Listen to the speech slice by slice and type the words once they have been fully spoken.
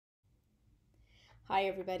Hi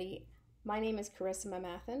everybody, my name is Carissima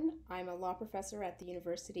Mathen. I'm a law professor at the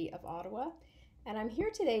University of Ottawa, and I'm here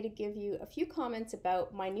today to give you a few comments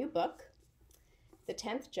about my new book, The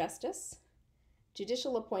 10th Justice,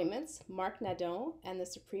 Judicial Appointments, Marc Nadon and the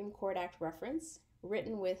Supreme Court Act Reference,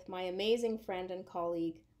 written with my amazing friend and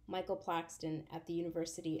colleague, Michael Plaxton at the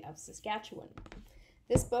University of Saskatchewan.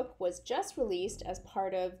 This book was just released as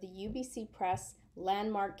part of the UBC Press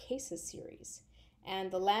Landmark Cases series.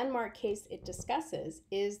 And the landmark case it discusses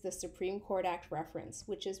is the Supreme Court Act reference,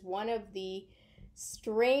 which is one of the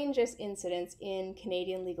strangest incidents in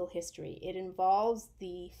Canadian legal history. It involves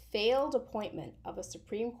the failed appointment of a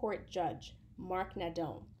Supreme Court judge, Marc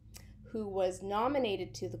Nadon, who was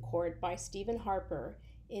nominated to the court by Stephen Harper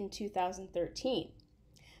in 2013.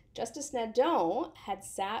 Justice Nadon had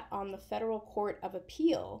sat on the Federal Court of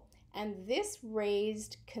Appeal, and this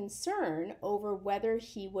raised concern over whether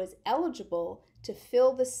he was eligible to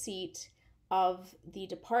fill the seat of the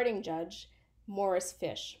departing judge, Maurice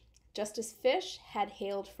Fish. Justice Fish had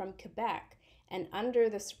hailed from Quebec, and under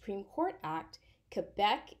the Supreme Court Act,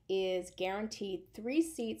 Quebec is guaranteed 3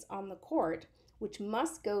 seats on the court, which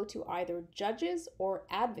must go to either judges or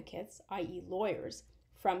advocates, i.e. lawyers,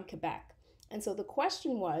 from Quebec. And so the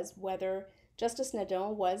question was whether Justice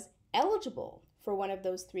Nadon was eligible for one of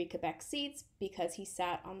those 3 Quebec seats because he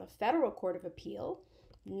sat on the Federal Court of Appeal,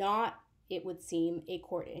 not, it would seem, a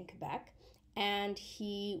court in Quebec, and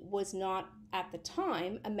he was not at the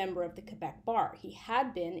time a member of the Quebec Bar. He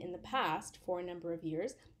had been in the past for a number of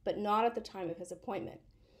years, but not at the time of his appointment.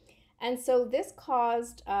 And so this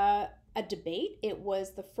caused a debate. It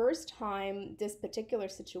was the first time this particular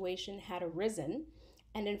situation had arisen,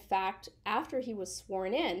 and in fact, after he was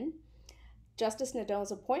sworn in, Justice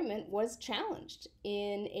Nadon's appointment was challenged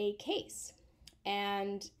in a case.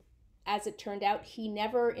 And as it turned out, he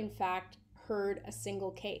never, in fact, heard a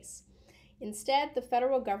single case. Instead, the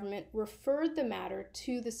federal government referred the matter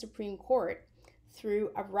to the Supreme Court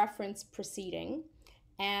through a reference proceeding.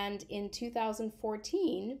 And in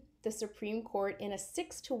 2014, the Supreme Court, in a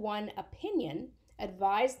 6-1 opinion,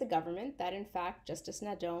 advised the government that, in fact, Justice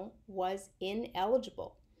Nadon was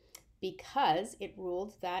ineligible because it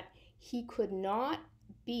ruled that he could not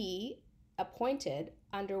be appointed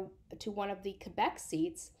to one of the Quebec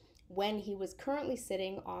seats when he was currently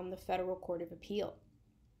sitting on the Federal Court of Appeal.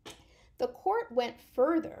 The court went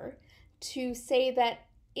further to say that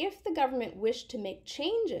if the government wished to make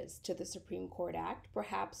changes to the Supreme Court Act,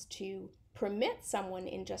 perhaps to permit someone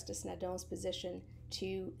in Justice Nadon's position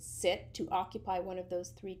to occupy one of those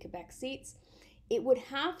 3 Quebec seats, it would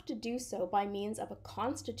have to do so by means of a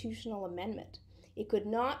constitutional amendment. It could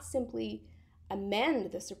not simply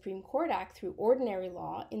amend the Supreme Court Act through ordinary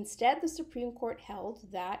law. Instead, the Supreme Court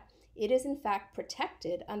held that it is in fact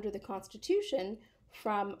protected under the Constitution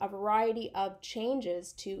from a variety of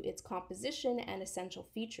changes to its composition and essential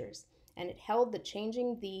features. And it held that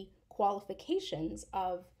changing the qualifications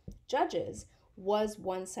of judges was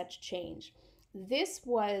one such change. This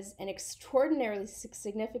was an extraordinarily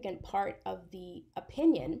significant part of the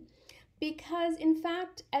opinion because, in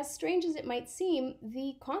fact, as strange as it might seem,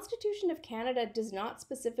 the Constitution of Canada does not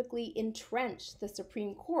specifically entrench the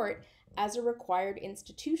Supreme Court as a required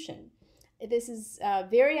institution. This is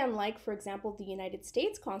very unlike, for example, the United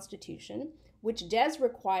States Constitution, which does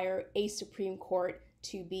require a Supreme Court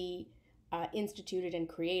to be instituted and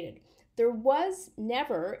created. There was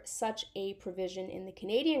never such a provision in the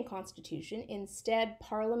Canadian Constitution. Instead,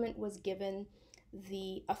 Parliament was given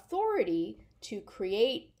the authority to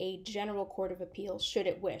create a General Court of Appeal should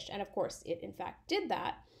it wish. And of course, it in fact did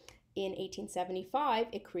that. In 1875,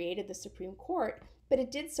 it created the Supreme Court, but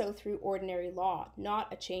it did so through ordinary law,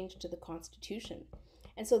 not a change to the Constitution.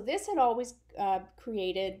 And so this had always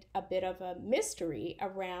created a bit of a mystery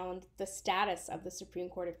around the status of the Supreme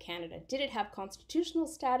Court of Canada. Did it have constitutional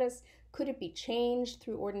status? Could it be changed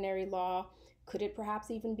through ordinary law? Could it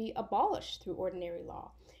perhaps even be abolished through ordinary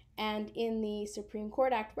law? And in the Supreme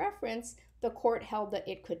Court Act reference, the court held that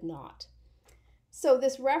it could not. So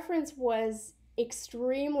this reference was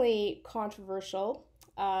extremely controversial.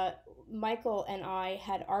 Michael and I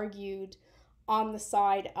had argued on the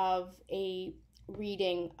side of a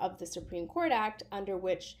reading of the Supreme Court Act under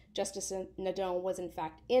which Justice Nadon was in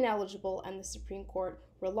fact ineligible, and the Supreme Court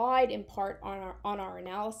relied in part on our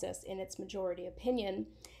analysis in its majority opinion.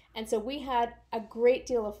 And so we had a great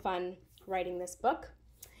deal of fun writing this book.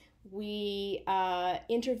 We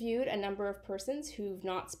interviewed a number of persons who've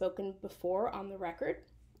not spoken before on the record.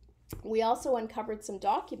 We also uncovered some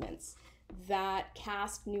documents that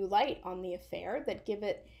cast new light on the affair, that give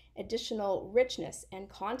it additional richness and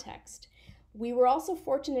context. We were also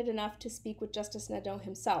fortunate enough to speak with Justice Nadon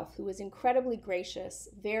himself, who was incredibly gracious,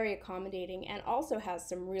 very accommodating, and also has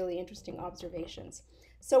some really interesting observations.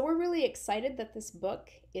 So we're really excited that this book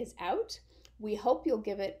is out. We hope you'll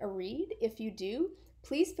give it a read. If you do,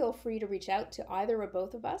 please feel free to reach out to either or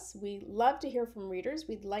both of us. We love to hear from readers.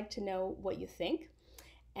 We'd like to know what you think.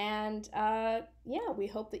 And we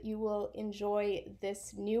hope that you will enjoy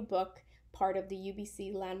this new book, part of the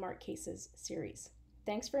UBC Landmark Cases series.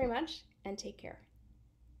 Thanks very much, and take care.